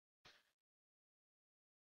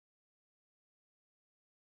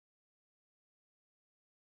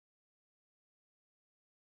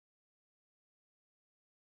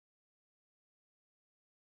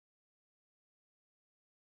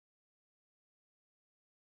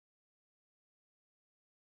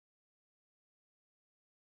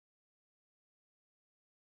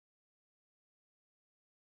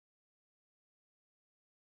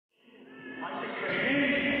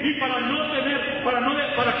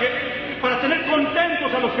para tener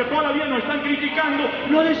contentos a los que todavía nos están criticando,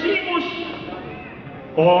 lo decimos.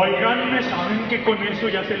 Oigan, ¿saben que con eso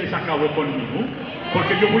ya se les acabó conmigo?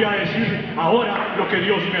 Porque yo voy a decir ahora lo que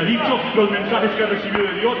Dios me ha dicho, los mensajes que he recibido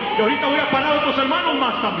de Dios, y ahorita voy a parar a otros hermanos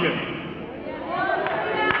más también.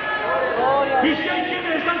 Y si hay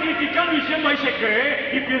quienes están criticando diciendo ahí se cree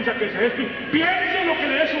y piensa que es esto, piense lo que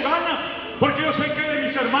le dé su gana, porque yo sé que hay de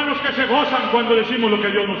mis hermanos que se gozan cuando decimos lo que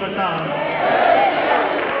Dios nos está dando.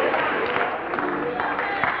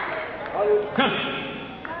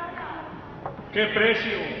 ¿Qué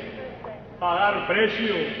precio? Pagar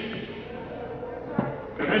precio.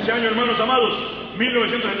 En ese año, hermanos amados,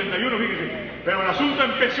 1971, fíjense, pero el asunto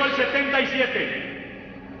empezó el 77,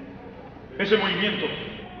 ese movimiento.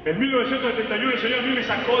 En 1971 el Señor a mí me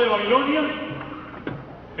sacó de Babilonia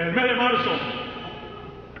en el mes de marzo.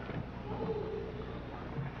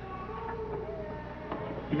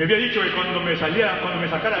 Y me había dicho que cuando me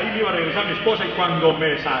sacara ahí me iba a regresar mi esposa, y cuando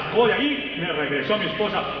me sacó de ahí, me regresó mi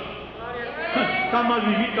esposa. Está más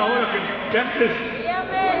vivita ahora que antes.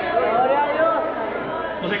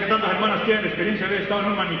 No sé qué tantas hermanas tienen experiencia de haber estado en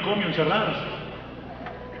un manicomio encerradas.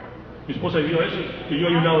 Mi esposa vivió eso y yo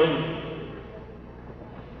ahí a un lado de ella.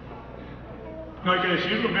 No hay que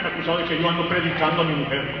decirlo, me han acusado de que yo ando predicando a mi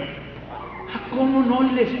mujer. ¿Cómo no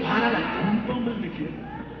les para la tumba, hombre?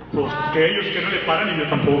 Pues que ellos que no le paran y yo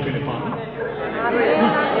tampoco que le paran.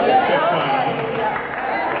 ¿Qué paran?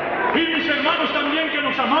 Y mis hermanos también que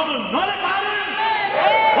nos amamos, no le paren.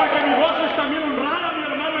 Porque mi gozo es también honrar a mi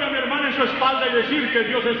hermano y a mi hermana en su espalda y decir que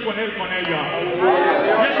Dios es con él, con ella. Y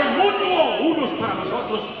eso es mutuo, unos para los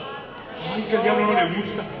otros. Ay, que el diablo no le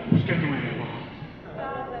gusta, pues que nuevo.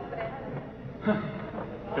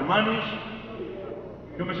 Hermanos,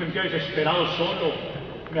 yo me sentía desesperado solo.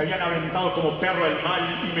 Me habían aventado como perro al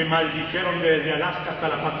mal y me maldijeron desde Alaska hasta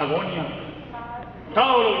la Patagonia.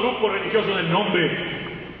 Todos los grupos religiosos del nombre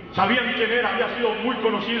sabían quién era, había sido muy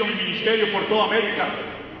conocido mi ministerio por toda América,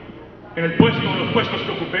 en los puestos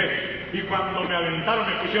que ocupé. Y cuando me aventaron,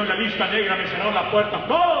 me pusieron la lista negra, me cerraron la puerta,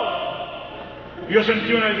 ¡todos! Y yo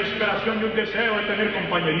sentí una desesperación y un deseo de tener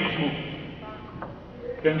compañerismo.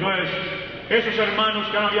 Y entonces, esos hermanos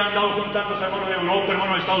que habían andado juntando, hermanos de Europa,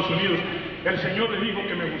 hermanos de Estados Unidos, el Señor les dijo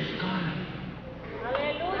que me buscaran.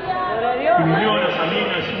 ¡Aleluya! Y vinieron a las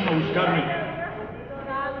Salinas uno a buscarme.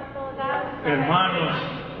 Hermanos,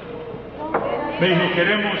 me dijo,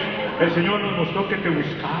 queremos, el Señor nos mostró que te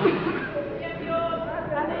buscaba.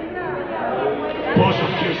 Pues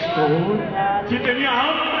aquí estoy. Si tenía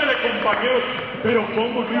hambre de compañeros, pero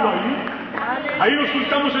 ¿cómo no iba a ir? Ahí nos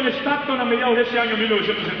juntamos en Stockton a mediados de ese año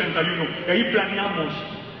 1971. Y ahí planeamos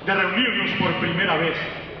de reunirnos por primera vez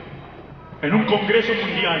en un congreso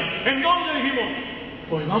mundial. ¿En dónde dijimos?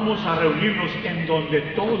 Pues vamos a reunirnos en donde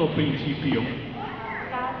todo principio,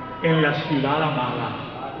 en la ciudad amada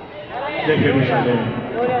de Jerusalén.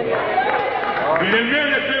 Y en el mes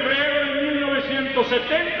de febrero de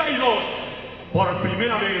 1972, por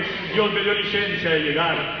primera vez, Dios me dio licencia de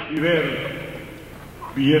llegar y ver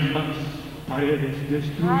viejas paredes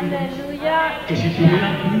destruidas. Aleluya. Que si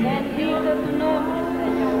tuvieran vida, Bendito tu nombre,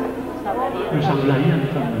 Señor. nos hablarían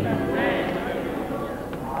también.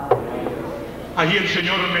 Allí el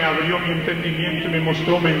Señor me abrió mi entendimiento y me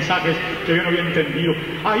mostró mensajes que yo no había entendido.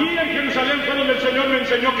 Ahí en Jerusalén fue donde el Señor me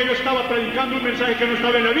enseñó que yo estaba predicando un mensaje que no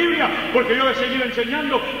estaba en la Biblia, porque yo había seguido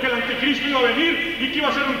enseñando que el anticristo iba a venir y que iba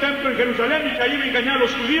a ser un templo en Jerusalén y que ahí me engañaban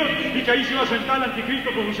los judíos y que ahí se iba a sentar el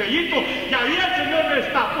anticristo con su sellito. Y ahí el Señor me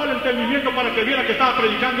destapó el entendimiento para que viera que estaba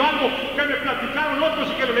predicando algo que me platicaron otros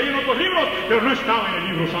y que lo leí en otros libros, pero no estaba en el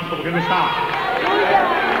libro santo, porque no estaba.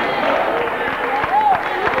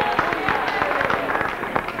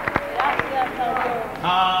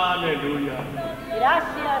 Aleluya.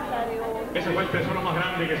 Gracias a Dios. Ese fue el tesoro más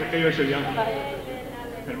grande que saqué yo de ese viaje.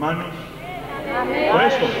 Hermanos, Amén. por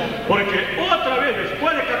eso, porque otra vez,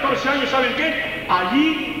 después de 14 años, ¿saben qué?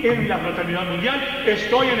 Allí en la Fraternidad Mundial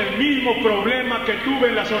estoy en el mismo problema que tuve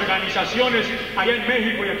en las organizaciones allá en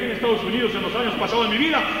México y aquí en Estados Unidos en los años pasados de mi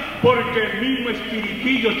vida, porque el mismo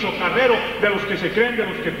espiritillo chocarrero de los que se creen, de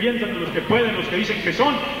los que piensan, de los que pueden, los que dicen que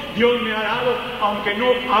son, Dios me ha dado, aunque no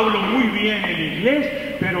hablo muy bien el inglés,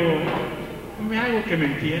 pero me hago que me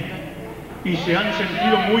entiendan y se han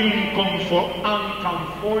sentido muy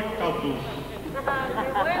inconfortables.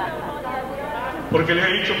 Porque les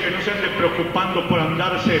he dicho que no se ande preocupando por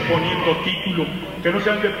andarse poniendo título, que no se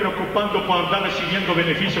ande preocupando por andar recibiendo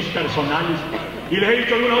beneficios personales. Y les he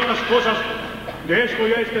dicho algunas otras cosas. De esto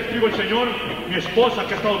ya es testigo el Señor, mi esposa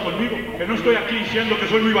que ha estado conmigo, que no estoy aquí diciendo que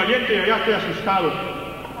soy muy valiente y allá estoy asustado.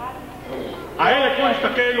 A él le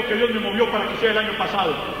consta que es lo que Dios me movió para que sea el año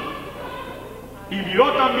pasado. Y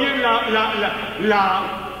miró también la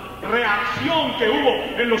reacción que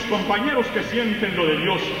hubo en los compañeros que sienten lo de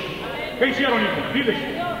Dios. ¿Qué hicieron, hijos? Diles.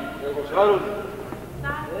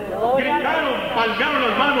 Gritaron, palmearon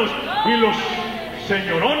las manos y los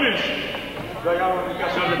señorones lo hallaron que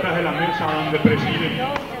hacer detrás de la mesa donde presiden.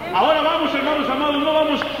 Ahora vamos, hermanos amados,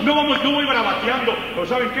 no voy brabateando, pero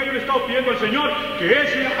 ¿saben qué? Yo le he estado pidiendo al Señor que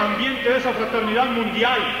ese ambiente de esa fraternidad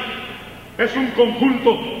mundial es un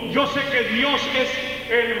conjunto. Yo sé que Dios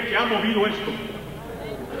es el que ha movido esto.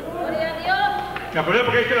 Me acordé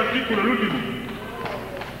porque ahí está el artículo, el último,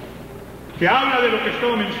 que habla de lo que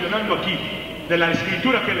estaba mencionando aquí, de la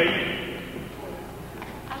escritura que leí.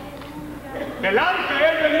 El arca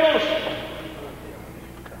es de Dios.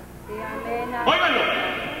 Óiganlo,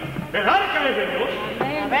 el arca es de Dios.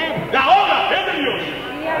 La obra es de Dios.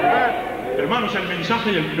 Hermanos, el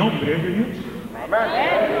mensaje del nombre es de Dios.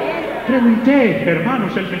 Pregunté,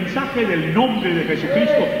 hermanos, el mensaje del nombre de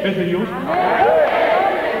Jesucristo es de Dios.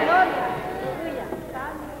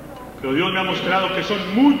 Pero Dios me ha mostrado que son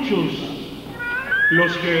muchos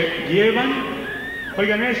los que llevan.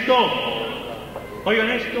 Oigan esto,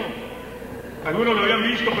 algunos lo habían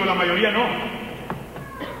visto, pero la mayoría no.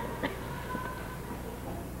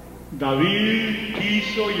 David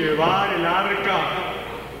quiso llevar el arca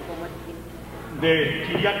de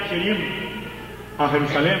Kiriat Jearim a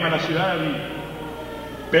Jerusalén, a la ciudad de David,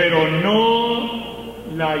 pero no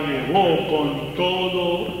la llevó con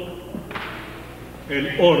todo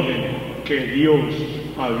el orden que Dios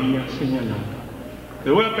había señalado.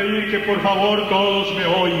 Les voy a pedir que por favor todos me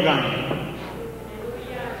oigan.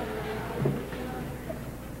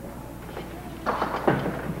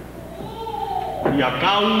 Y a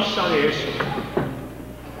causa de eso,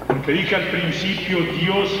 porque dije al principio,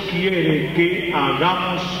 Dios quiere que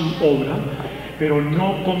hagamos su obra, pero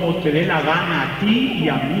no como te dé la gana a ti y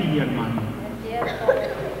a mí, mi hermano.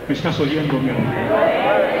 ¿Me estás oyendo, mi hermano?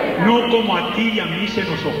 No como a ti y a mí se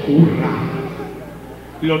nos ocurra.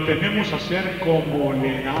 Lo tenemos que hacer como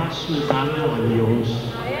le da su gana a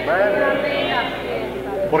Dios.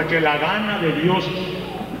 Porque la gana de Dios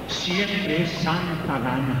siempre es santa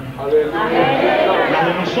gana. La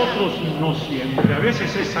de nosotros no siempre. A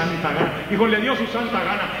veces es santa gana. Hijo, le dio su santa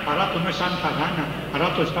gana. A rato no es santa gana. A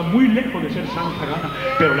rato está muy lejos de ser santa gana.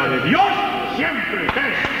 Pero la de Dios siempre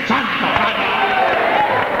es santa gana.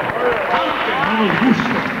 Aunque no nos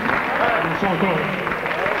guste a nosotros.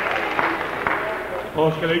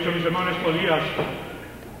 Os que le he dicho a mis hermanos estos días,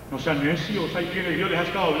 no sean necios. Hay quienes Dios les ha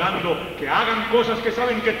estado hablando que hagan cosas que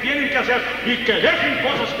saben que tienen que hacer y que dejen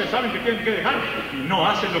cosas que saben que tienen que dejar y no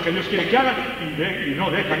hacen lo que Dios quiere que hagan y no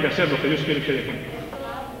dejan de hacer lo que Dios quiere que dejen.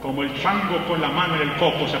 Como el chango con la mano en el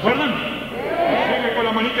coco, ¿se acuerdan? Sigue con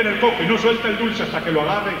la manita en el coco y no suelta el dulce hasta que lo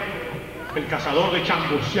agarre el cazador de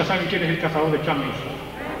changos. Ya saben quién es el cazador de changos.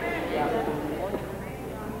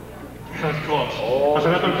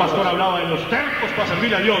 Hace rato el pastor hablaba de los tercos para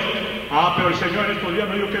servir a Dios. Pero el Señor en estos días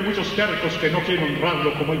me dijo que hay muchos tercos que no quieren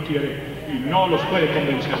honrarlo como Él quiere y no los puede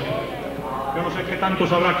convencer. Yo no sé qué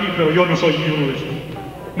tantos habrá aquí, pero yo no soy ni uno de esos.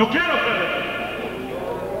 No quiero perder.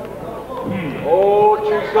 Oh,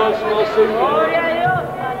 Jesus, no Señor.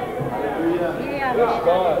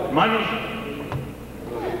 Hermanos,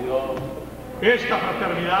 esta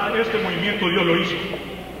fraternidad, este movimiento Dios lo hizo.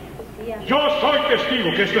 Yo soy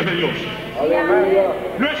testigo que esto es de Dios.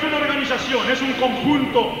 No es una organización, es un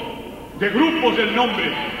conjunto de grupos del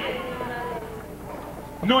nombre.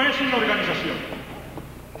 No es una organización.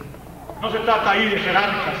 No se trata ahí de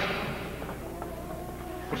jerarcas.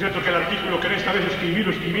 Por cierto que el artículo que en esta vez escribí,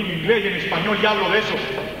 lo escribí en inglés y en español y hablo de eso.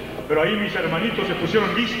 Pero ahí mis hermanitos se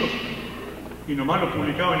pusieron listos y nomás lo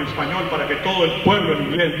publicaba en español para que todo el pueblo en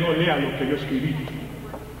inglés no lea lo que yo escribí.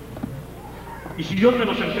 Y si Dios me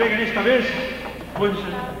los entrega en esta vez, pues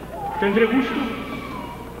tendré gusto.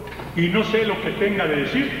 Y no sé lo que tenga de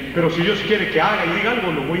decir, pero si Dios quiere que haga y diga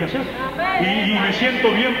algo, lo voy a hacer. Y me siento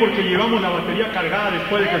bien porque llevamos la batería cargada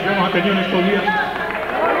después de que se hemos tenido en estos días.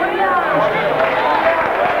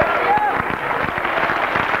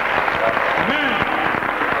 Amén.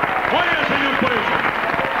 Oye al Señor por eso.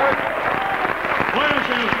 Oye al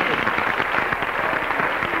Señor por eso.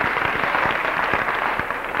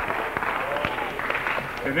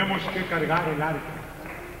 Tenemos que cargar el arca.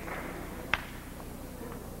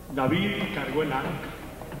 David cargó el arca,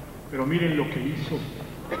 pero miren lo que hizo.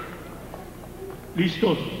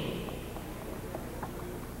 ¿Listos?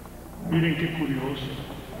 Miren qué curioso.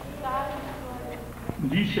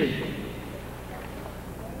 Dice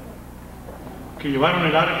que llevaron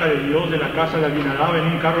el arca de Dios de la casa de Abinadab en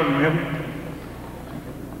un carro nuevo.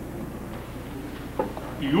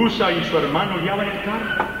 Y Usa y su hermano guiaban el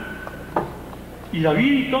carro. Y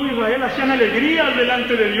David y todo Israel hacían alegrías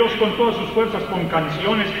delante de Dios con todas sus fuerzas, con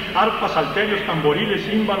canciones, arpas, salterios, tamboriles,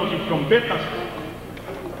 címbalos y trompetas.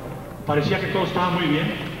 Parecía que todo estaba muy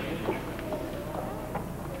bien.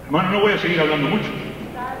 Hermano, no voy a seguir hablando mucho.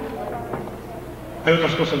 Hay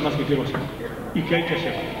otras cosas más que quiero hacer y que hay que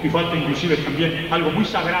hacer. Y falta inclusive también algo muy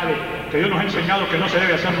sagrado que Dios nos ha enseñado que no se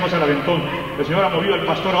debe hacer nomás al aventón. El Señor ha movido al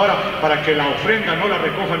pastor ahora para que la ofrenda no la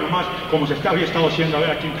recoja nomás como se había estado haciendo, a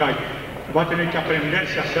ver a quién cae. Va a tener que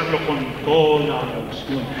aprenderse a hacerlo con toda la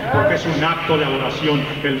oración, porque es un acto de adoración,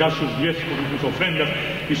 el dar sus diezmos y sus ofrendas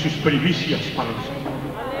y sus primicias para el Señor.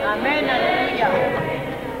 Amén, aleluya.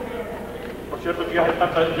 Por cierto, que ya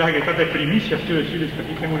que trata de primicias, quiero decirles que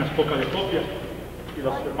aquí tengo unas pocas de copias y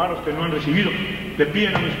los hermanos que no han recibido le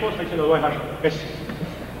piden a mi esposa y se lo voy a dejar. Es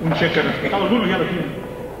un cheque respetado, algunos ya lo tienen.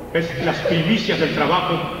 Es las primicias del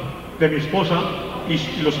trabajo de mi esposa y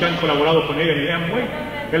los que han colaborado con ella en el Amway.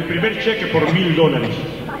 El primer cheque por $1000.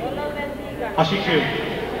 Así que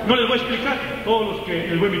no les voy a explicar. Todos los que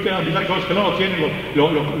les voy a invitar a invitar, los que no lo tienen, lo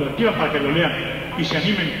adquieran para que lo lean y se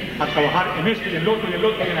animen a trabajar en esto y en el otro y en el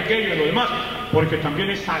otro y en aquello y en lo demás, porque también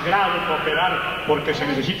es sagrado cooperar, porque se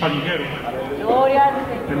necesita dinero.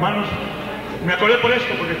 Hermanos, me acordé por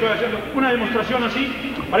esto, porque estoy haciendo una demostración así,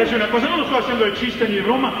 parece una cosa, no lo estoy haciendo de chiste ni de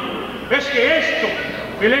broma, es que esto,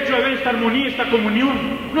 el hecho de ver esta armonía, esta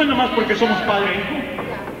comunión, no es nomás porque somos padre e hijo,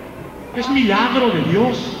 es milagro de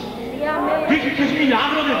Dios. Dije que es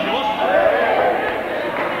milagro de Dios.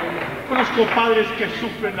 Conozco padres que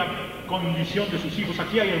sufren la condición de sus hijos.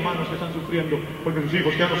 Aquí hay hermanos que están sufriendo porque sus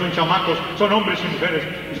hijos, que ya no son chamacos, son hombres y mujeres,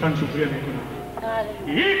 están sufriendo con ellos.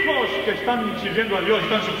 Y hijos que están sirviendo a Dios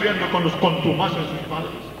están sufriendo con los contumazos de sus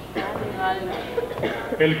padres.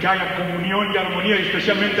 El que haya comunión y armonía, y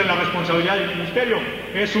especialmente en la responsabilidad del ministerio,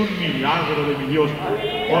 es un milagro de mi Dios.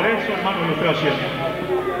 Por eso, hermanos, lo estoy haciendo.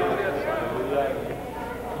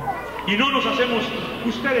 Y no nos hacemos,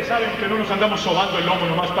 ustedes saben que no nos andamos sobando el lomo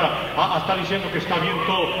nomás para estar diciendo que está bien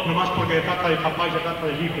todo, nomás porque se trata de papá y se trata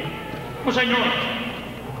del hijo. No, Señor.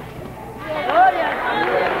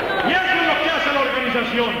 Y eso es lo que hace la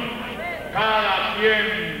organización. Cada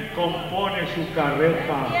quien compone su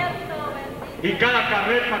carreta. Y cada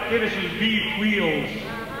carreta tiene sus big wheels.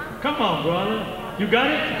 Come on, brother. You got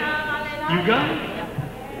it? You got it?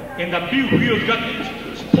 And the big wheels got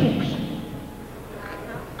spokes.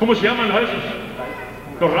 ¿Cómo se llaman esos?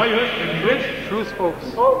 Los rayos en inglés. True spokes.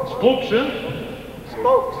 Spokes, ¿eh?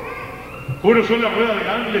 Spokes. Unos son las ruedas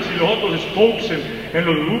grandes y los otros spokes en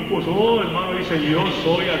los grupos. Oh, hermano, dice, yo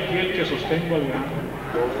soy aquel que sostengo al grande.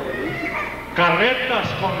 Carretas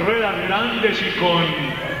con ruedas grandes y con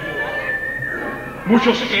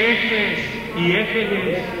muchos ejes y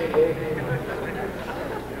ejes.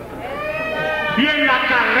 Y en la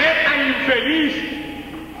carreta infeliz,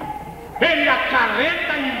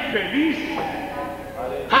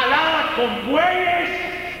 jalada con bueyes,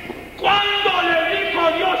 ¿cuándo le dijo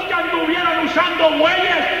Dios que anduvieran usando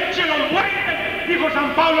bueyes? Si los bueyes, dijo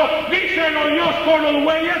San Pablo, dícelo Dios por los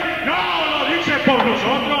bueyes, no, lo dice por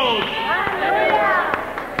nosotros.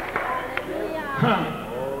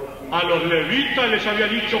 A los levitas les había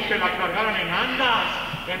dicho que la cargaran en andas,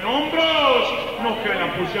 en hombros, no que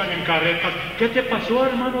la pusieran en carretas. ¿Qué te pasó,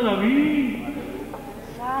 hermano David?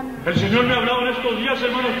 El Señor me ha hablado en estos días,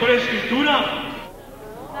 hermanos, por escritura.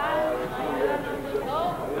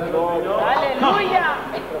 Aleluya.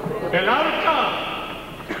 El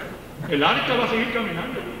arca va a seguir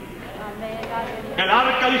caminando. El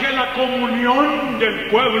arca, dije, es la comunión del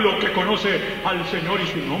pueblo que conoce al Señor y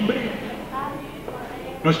su nombre.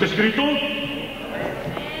 ¿No está escrito?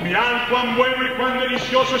 Mirad cuán bueno y cuán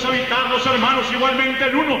delicioso es habitar los hermanos igualmente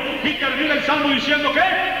en uno. Y termina el Salmo diciendo que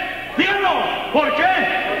díganlo. ¿Por qué?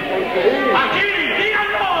 Aquí,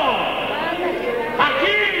 díganlo.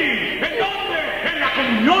 Aquí. ¿En dónde? En la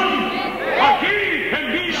comunión. Aquí,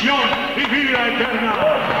 en visión y vida eterna.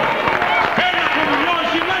 En la comunión.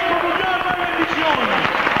 Si no hay comunión, no hay bendición.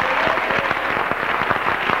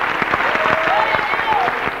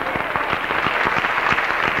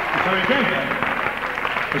 ¿Saben qué?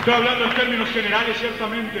 Estoy hablando en términos generales,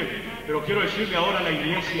 ciertamente, pero quiero decirle ahora a la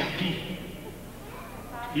iglesia aquí.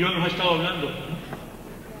 Dios nos ha estado hablando.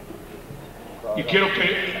 Y quiero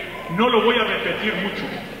que no lo voy a repetir mucho.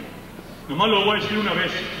 Nomás lo voy a decir una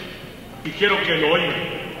vez. Y quiero que lo oigan.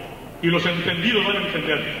 Y los entendidos van a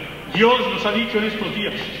entender. Dios nos ha dicho en estos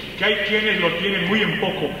días que hay quienes lo tienen muy en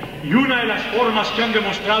poco. Y una de las formas que han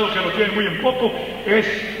demostrado que lo tienen muy en poco es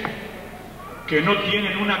que no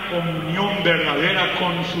tienen una comunión verdadera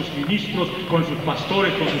con sus ministros, con sus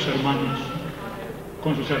pastores, con sus hermanos.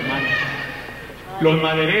 Con sus hermanos. Los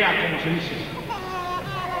maderea, como se dice.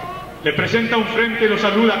 le presenta un frente y lo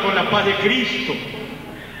saluda con la paz de Cristo.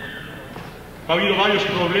 Ha habido varios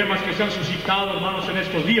problemas que se han suscitado, hermanos, en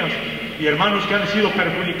estos días, y hermanos que han sido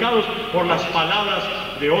perjudicados por las palabras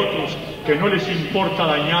de otros que no les importa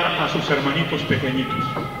dañar a sus hermanitos pequeñitos.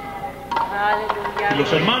 Aleluya. Y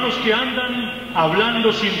los hermanos que andan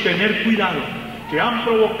hablando sin tener cuidado, que han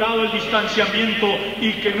provocado el distanciamiento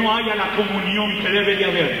y que no haya la comunión que debe de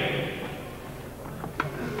haber.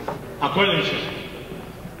 Acuérdense,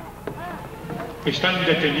 están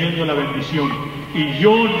deteniendo la bendición. Y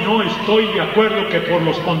yo no estoy de acuerdo que por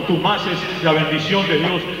los contumaces la bendición de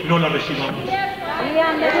Dios no la recibamos.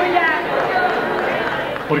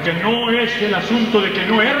 Porque no es el asunto de que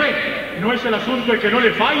no erre, no es el asunto de que no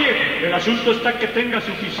le falle, el asunto está que tenga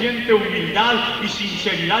suficiente humildad y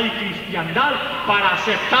sinceridad y cristiandad para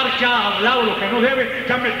aceptar que ha hablado lo que no debe,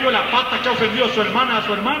 que ha metido la pata, que ha ofendido a su hermana, a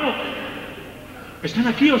su hermano. ¿Están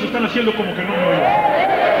aquí o se están haciendo como que no me oyen?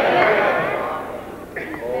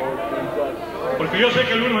 Porque yo sé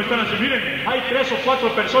que algunos están así, miren, hay 3 o 4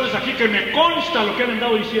 personas aquí que me consta lo que han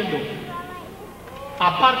andado diciendo.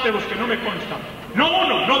 Aparte de los que no me constan. No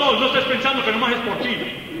uno, no dos, no estés pensando que nomás es por ti.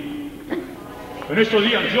 En estos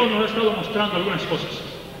días Dios nos ha estado mostrando algunas cosas.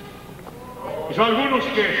 Y son algunos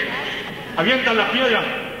que avientan la piedra.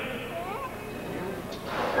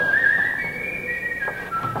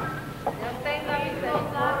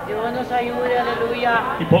 Dios nos ayude, aleluya.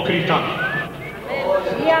 Hipócrita.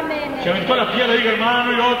 Sí, amén. Se aventó la piedra, diga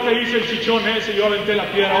hermano, yo te hice el chichón ese, yo aventé la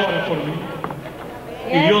piedra ahora por mí.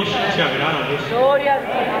 Y Dios se agrada de eso. Gloria a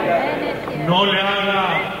Dios. No le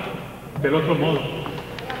haga del otro modo.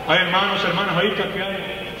 Hay hermanos, hermanas ahorita que han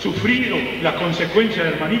sufrido la consecuencia de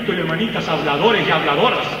hermanitos y hermanitas habladores y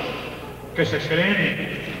habladoras que se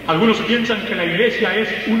creen. Algunos piensan que la iglesia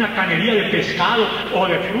es una canería de pescado o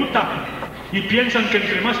de fruta y piensan que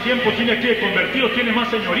entre más tiempo tiene aquí de convertido, tiene más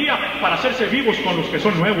señoría para hacerse vivos con los que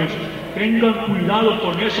son nuevos. Tengan cuidado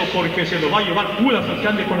con eso, porque se lo va a llevar Judas al que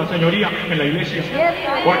ande con la señoría en la iglesia.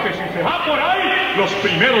 Porque si se va por ahí, los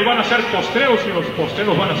primeros van a ser postreros y los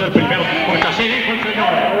postreros van a ser primeros, porque así dijo el Señor.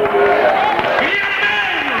 ¡Díganme!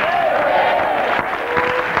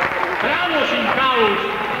 ¡Bravos hincados!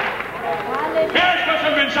 Este es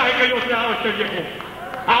el mensaje que Dios le ha dado a este viejo.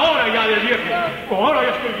 Ahora ya de viejo, o ahora ya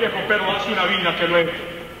estoy viejo, pero hace una vida que lo he hecho.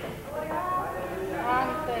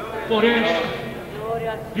 Por eso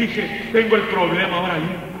dije, tengo el problema ahora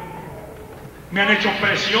ahí. Me han hecho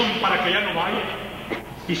presión para que ya no vaya.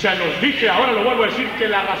 Y se los dije, ahora lo vuelvo a decir, que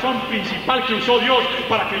la razón principal que usó Dios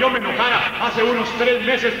para que yo me enojara hace unos 3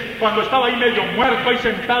 meses, cuando estaba ahí medio muerto, ahí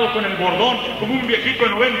sentado con el bordón, como un viejito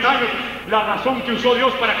de 90 años, la razón que usó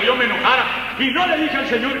Dios para que yo me enojara, y no le dije al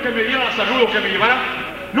Señor que me diera la salud o que me llevara,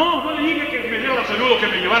 no le dije que me diera la salud o que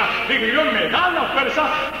me llevara, dije, Dios me da la fuerza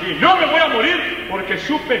y no me voy a morir, porque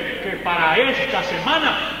supe que para esta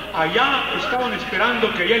semana allá estaban esperando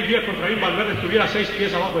que ya el viejo Efraín Valverde estuviera 6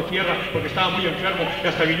 pies abajo de tierra, porque estaba muy enfermo, y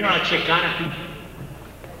hasta vinieron a checar aquí.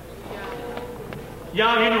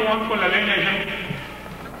 Ya vino Juan con la leña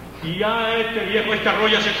y ya este viejo, esta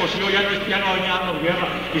roya se coció, ya no había dado guerra,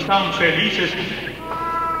 y estaban felices.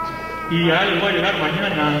 Y ya les voy a llegar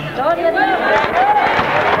mañana. Gloria a Dios.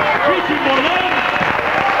 ¡Sí, sin bordón!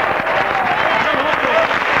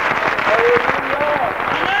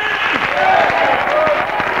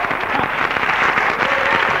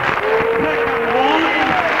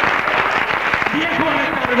 ¡Viejo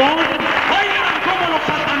recargón! ¡Oigan cómo los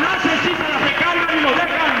satanases sí se las recargan y lo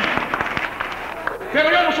dejan!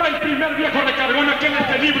 Pero yo no soy el primer viejo recargón. Aquí en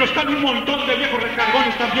este libro están un montón de viejos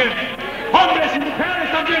recargones también. Hombres y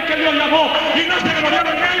mujeres también que Dios llamó. Y no se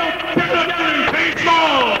gloriaron en ellos, se gloriaron en Cristo.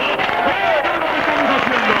 ¿Qué es lo que estamos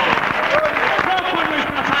haciendo?